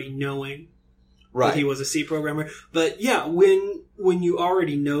you already knowing that he was a C programmer. But yeah, when you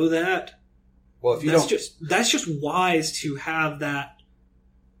already know that, well, if you that's just wise to have that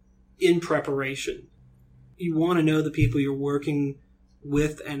in preparation. You want to know the people you're working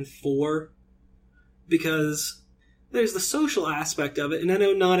with and for, because there's the social aspect of it, and I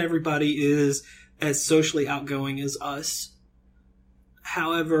know not everybody is as socially outgoing as us.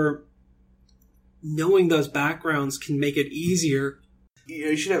 However, knowing those backgrounds can make it easier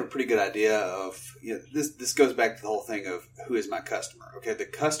You should have a pretty good idea of, this goes back to the whole thing of who is my customer. Okay, the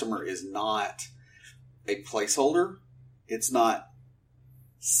customer is not a placeholder. It's not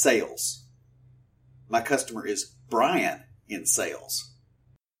sales. My customer is Brian in sales.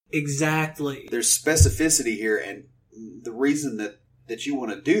 Exactly. There's specificity here, and the reason that you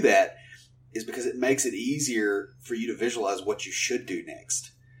want to do that is because it makes it easier for you to visualize what you should do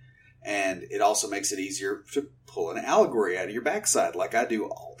next. And it also makes it easier to pull an allegory out of your backside like I do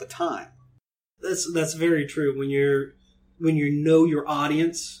all the time. That's very true. When you know your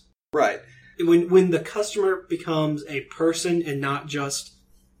audience. Right. When the customer becomes a person and not just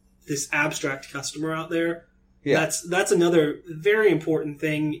this abstract customer out there, that's another very important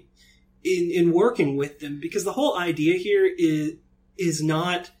thing in working with them, because the whole idea here is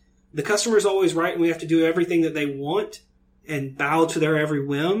not the customer's always right and we have to do everything that they want and bow to their every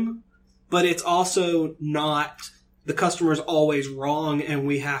whim, but it's also not the customer's always wrong and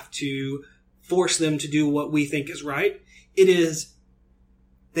we have to force them to do what we think is right. It is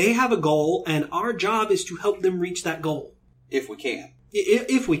they have a goal and our job is to help them reach that goal. If we can.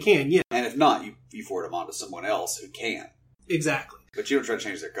 If we can, yeah. And if not, you forward them on to someone else who can. Exactly. But you don't try to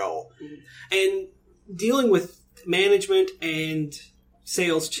change their goal. And dealing with management and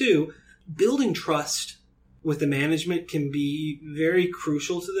sales too, building trust with the management can be very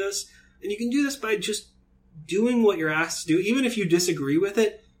crucial to this. And you can do this by just doing what you're asked to do. Even if you disagree with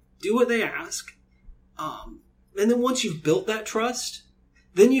it, do what they ask. And then once you've built that trust,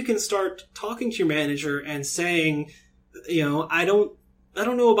 then you can start talking to your manager and saying, I don't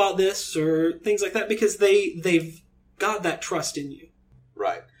know about this or things like that, because they've got that trust in you.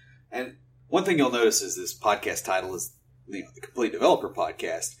 Right. And one thing you'll notice is this podcast title is the Complete Developer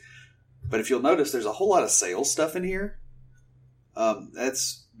Podcast. But if you'll notice, there's a whole lot of sales stuff in here.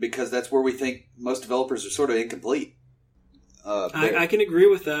 That's because that's where we think most developers are sort of incomplete. I can agree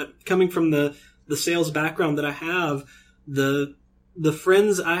with that. Coming from the sales background that I have, the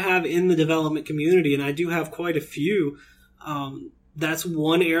friends I have in the development community, and I do have quite a few, that's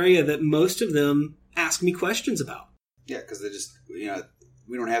one area that most of them ask me questions about. Yeah, because they just,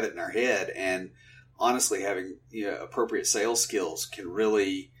 we don't have it in our head. And honestly, having appropriate sales skills can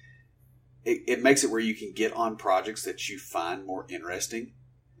really, it makes it where you can get on projects that you find more interesting.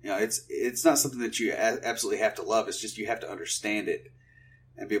 It's not something that you absolutely have to love. It's just you have to understand it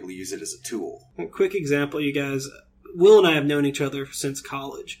and be able to use it as a tool. A quick example, you guys. Will and I have known each other since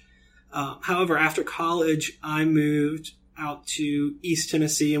college. However, after college, I moved out to East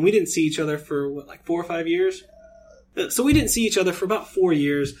Tennessee, and we didn't see each other for, 4 or 5 years? So we didn't see each other for about 4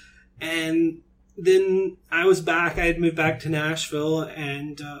 years, and then I was back. I had moved back to Nashville,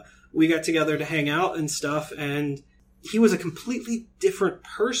 and we got together to hang out and stuff, and he was a completely different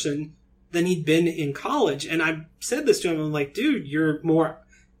person than he'd been in college. And I said this to him, I'm like, dude, you're more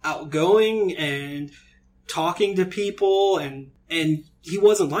outgoing and talking to people, and he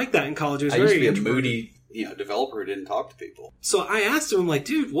wasn't like that in college. He was very used to be a moody, developer who didn't talk to people. So I asked him, I'm like,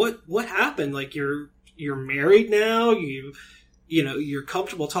 dude, what happened? Like, you're married now, you're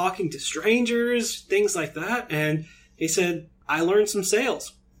comfortable talking to strangers, things like that. And he said, I learned some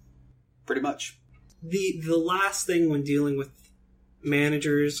sales. Pretty much. The last thing when dealing with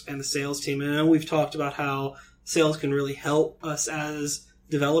managers and the sales team, and I know we've talked about how sales can really help us as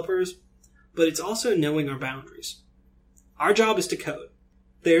developers, but it's also knowing our boundaries. Our job is to code.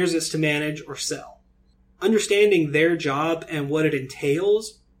 Theirs is to manage or sell. Understanding their job and what it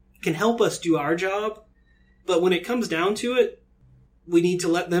entails can help us do our job, but when it comes down to it, we need to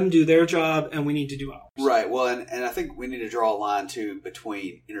let them do their job and we need to do ours. Right. Well, and I think we need to draw a line, too,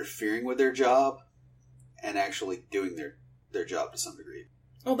 between interfering with their job and actually doing their job to some degree.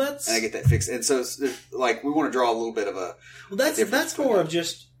 Oh, and I get that fixed. And so, we want to draw a little bit of a... Well, that's more of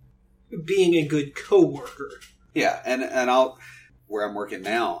just being a good coworker. Yeah, and where I'm working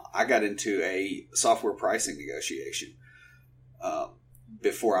now, I got into a software pricing negotiation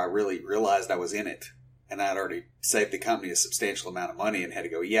before I really realized I was in it. And I'd already saved the company a substantial amount of money and had to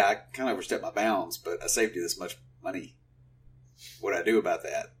go, yeah, I kind of overstepped my bounds, but I saved you this much money. What do I do about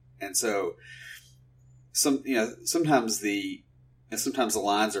that? And so, sometimes the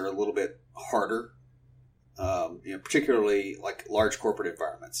lines are a little bit harder, particularly like large corporate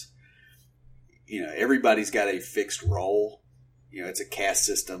environments. Everybody's got a fixed role. It's a caste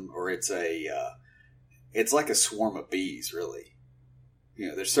system, or it's like a swarm of bees, really.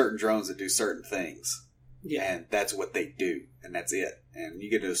 There's certain drones that do certain things. Yeah. And that's what they do, and that's it. And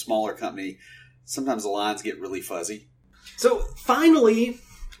you get to a smaller company, sometimes the lines get really fuzzy. So finally,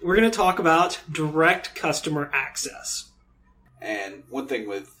 we're going to talk about direct customer access. And one thing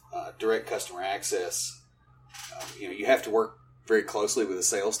with direct customer access, you have to work very closely with the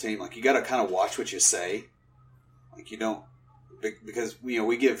sales team. Like, you got to kind of watch what you say. Like, you don't, because,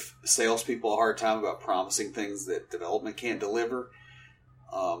 we give salespeople a hard time about promising things that development can't deliver.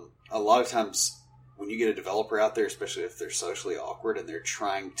 A lot of times when you get a developer out there, especially if they're socially awkward and they're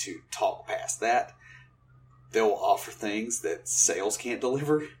trying to talk past that, they'll offer things that sales can't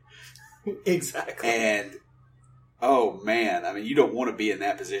deliver. Exactly. And, oh man, I mean, you don't want to be in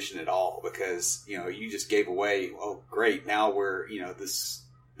that position at all, because, you just gave away, oh great, now we're,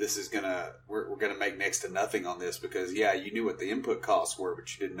 this is we're gonna make next to nothing on this, because you knew what the input costs were,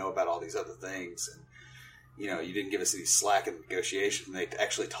 but you didn't know about all these other things. And, you didn't give us any slack in the negotiation. They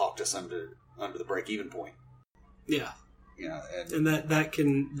actually talked us under the break-even point. Yeah. And that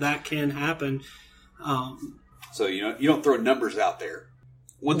can happen. So, you don't throw numbers out there.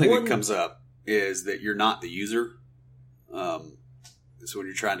 One thing that comes up is that you're not the user. So when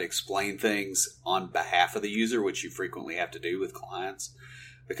you're trying to explain things on behalf of the user, which you frequently have to do with clients,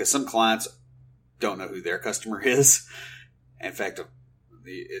 because some clients don't know who their customer is. In fact,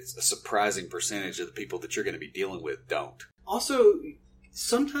 it's a surprising percentage of the people that you're going to be dealing with don't. Also,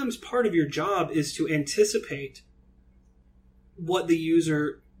 sometimes part of your job is to anticipate what the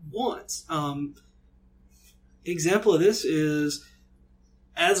user wants. Example of this is,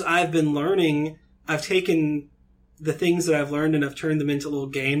 as I've been learning, I've taken the things that I've learned and I've turned them into little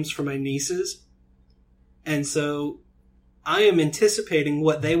games for my nieces. And so I am anticipating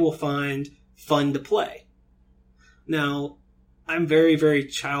what they will find fun to play. Now, I'm very, very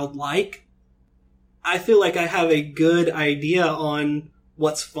childlike. I feel like I have a good idea on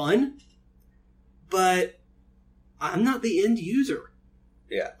what's fun, but I'm not the end user.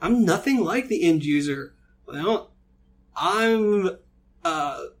 Yeah. I'm nothing like the end user. Well, I'm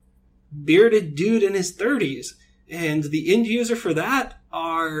a bearded dude in his 30s, and the end user for that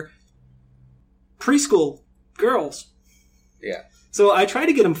are preschool girls. Yeah. So I try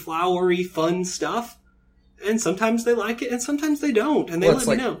to get them flowery, fun stuff, and sometimes they like it, and sometimes they don't, and they let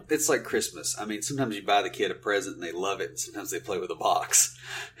me know. It's like Christmas. I mean, sometimes you buy the kid a present and they love it, and sometimes they play with a box.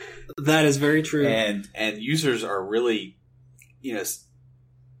 That is very true. And users are really,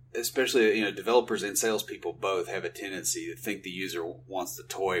 especially, developers and salespeople both have a tendency to think the user wants the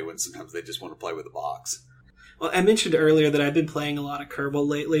toy when sometimes they just want to play with a box. Well, I mentioned earlier that I've been playing a lot of Kerbal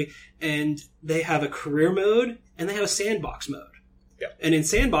lately, and they have a career mode and they have a sandbox mode. Yeah. And in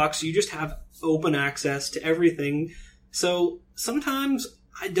sandbox, you just have open access to everything. So sometimes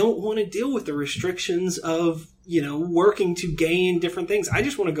I don't want to deal with the restrictions of, working to gain different things. I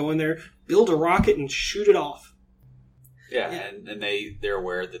just want to go in there, build a rocket, and shoot it off. Yeah. And they're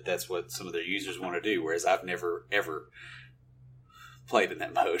aware that that's what some of their users want to do, whereas I've never, ever played in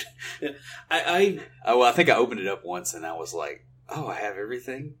that mode. Yeah. I think I opened it up once and I was like, oh, I have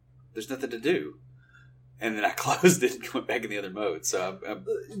everything? There's nothing to do. And then I closed it and went back in the other mode. So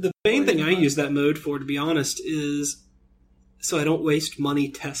the main thing I use that mode for, to be honest, is so I don't waste money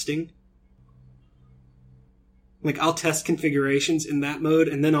testing. Like, I'll test configurations in that mode,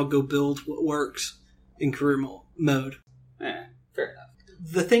 and then I'll go build what works in career mode. Yeah, fair enough.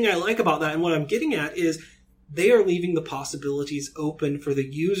 The thing I like about that, and what I'm getting at, is they are leaving the possibilities open for the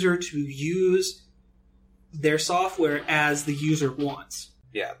user to use their software as the user wants.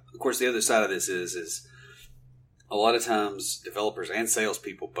 Yeah. Of course, the other side of this is a lot of times developers and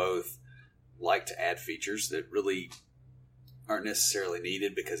salespeople both like to add features that really aren't necessarily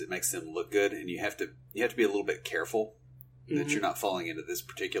needed because it makes them look good, and you have to be a little bit careful that you're not falling into this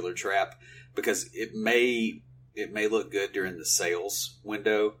particular trap, because it may look good during the sales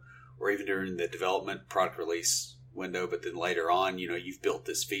window or even during the development product release window, but then later on, you've built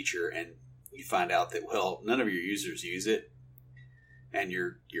this feature and you find out that, well, none of your users use it, and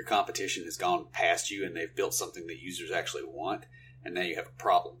your competition has gone past you and they've built something that users actually want, and now you have a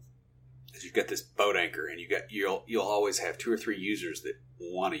problem. Because you've got this boat anchor, and you'll always have 2 or 3 users that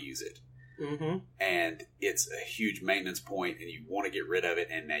want to use it. Mm-hmm. And it's a huge maintenance point, and you want to get rid of it,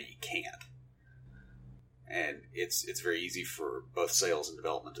 and now you can't. And it's very easy for both sales and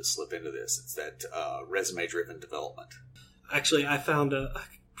development to slip into this. It's that resume-driven development. Actually, I found a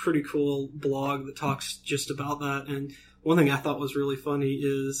pretty cool blog that talks just about that, and one thing I thought was really funny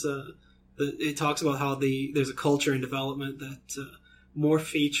is that it talks about how there's a culture in development that more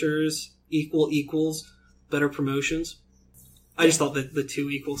features equals better promotions. I just thought that the 2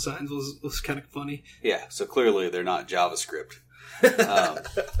 equal signs was kind of funny. Yeah, so clearly they're not JavaScript. Because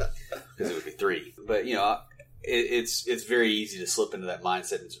it would be 3. But, it's very easy to slip into that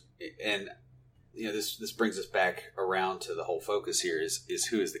mindset. And this brings us back around to the whole focus here is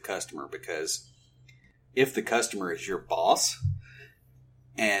who is the customer? Because if the customer is your boss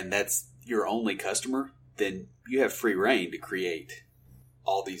and that's your only customer, then you have free reign to create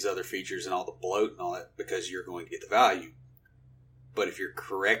all these other features and all the bloat and all that because you're going to get the value. But if you're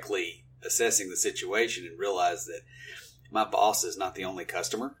correctly assessing the situation and realize that my boss is not the only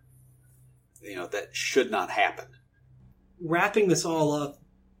customer, that should not happen. Wrapping this all up,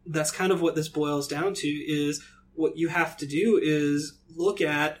 that's kind of what this boils down to, is what you have to do is look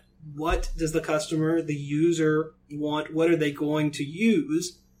at what does the customer, the user want, what are they going to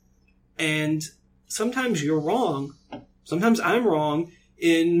use, and sometimes you're wrong. Sometimes I'm wrong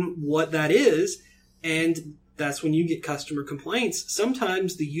in what that is, and that's when you get customer complaints.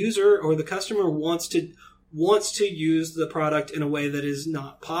 Sometimes the user or the customer wants to use the product in a way that is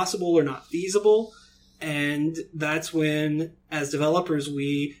not possible or not feasible, and that's when, as developers,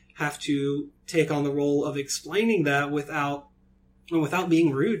 we have to take on the role of explaining that without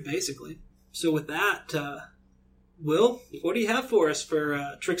being rude, basically. So with that, Will, what do you have for us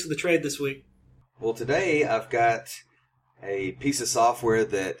for tricks of the trade this week? Well, today I've got a piece of software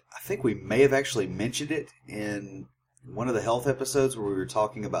that I think we may have actually mentioned it in one of the health episodes where we were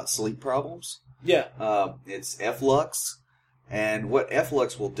talking about sleep problems. Yeah. It's Flux. And what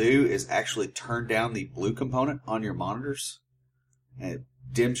Flux will do is actually turn down the blue component on your monitors. And it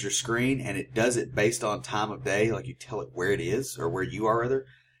dims your screen, and it does it based on time of day. Like, you tell it where it is, or where you are, rather.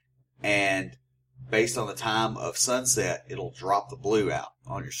 And based on the time of sunset, it'll drop the blue out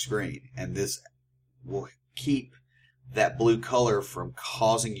on your screen. And this will keep that blue color from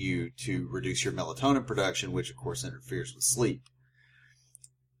causing you to reduce your melatonin production, which, of course, interferes with sleep.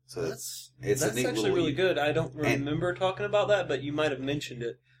 So it's that's a neat actually little, really good. I don't remember talking about that, but you might have mentioned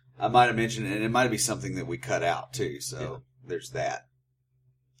it. I might have mentioned it, and it might be something that we cut out too. So there's that.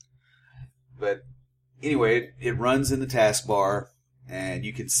 But anyway, it runs in the taskbar, and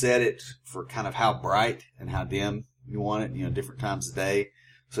you can set it for kind of how bright and how dim you want it. Different times of day.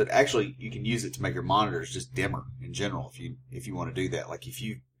 So you can use it to make your monitors just dimmer in general if you want to do that. Like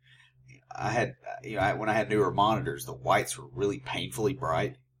when I had newer monitors, the whites were really painfully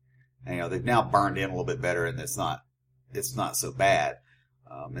bright. And, they've now burned in a little bit better, and it's not so bad.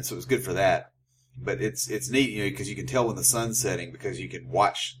 And so it was good for that. But it's neat, because you can tell when the sun's setting because you can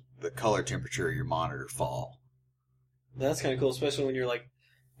watch the color temperature of your monitor fall. That's kind of cool, especially when you're like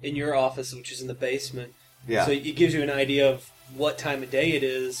in your office, which is in the basement. Yeah. So it gives you an idea of what time of day it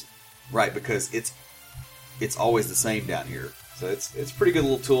is. Right, because it's always the same down here. So it's a pretty good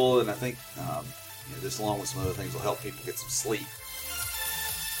little tool, and I think this, along with some other things, will help people get some sleep.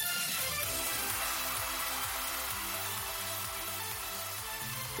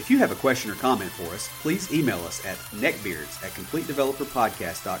 If you have a question or comment for us, please email us at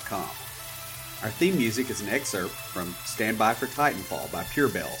neckbeards@CompleteDeveloperPodcast.com. Our theme music is an excerpt from Stand By for Titanfall by Pure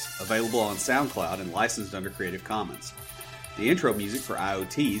Bells, available on SoundCloud and licensed under Creative Commons. The intro music for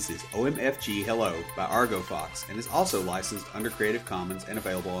IoTease is OMFG Hello by Argo Fox and is also licensed under Creative Commons and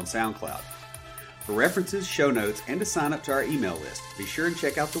available on SoundCloud. For references, show notes, and to sign up to our email list, be sure and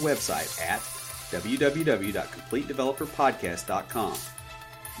check out the website at www.CompleteDeveloperPodcast.com.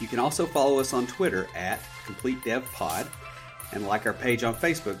 You can also follow us on Twitter at CompleteDevPod and like our page on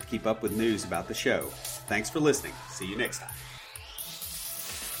Facebook to keep up with news about the show. Thanks for listening. See you next time.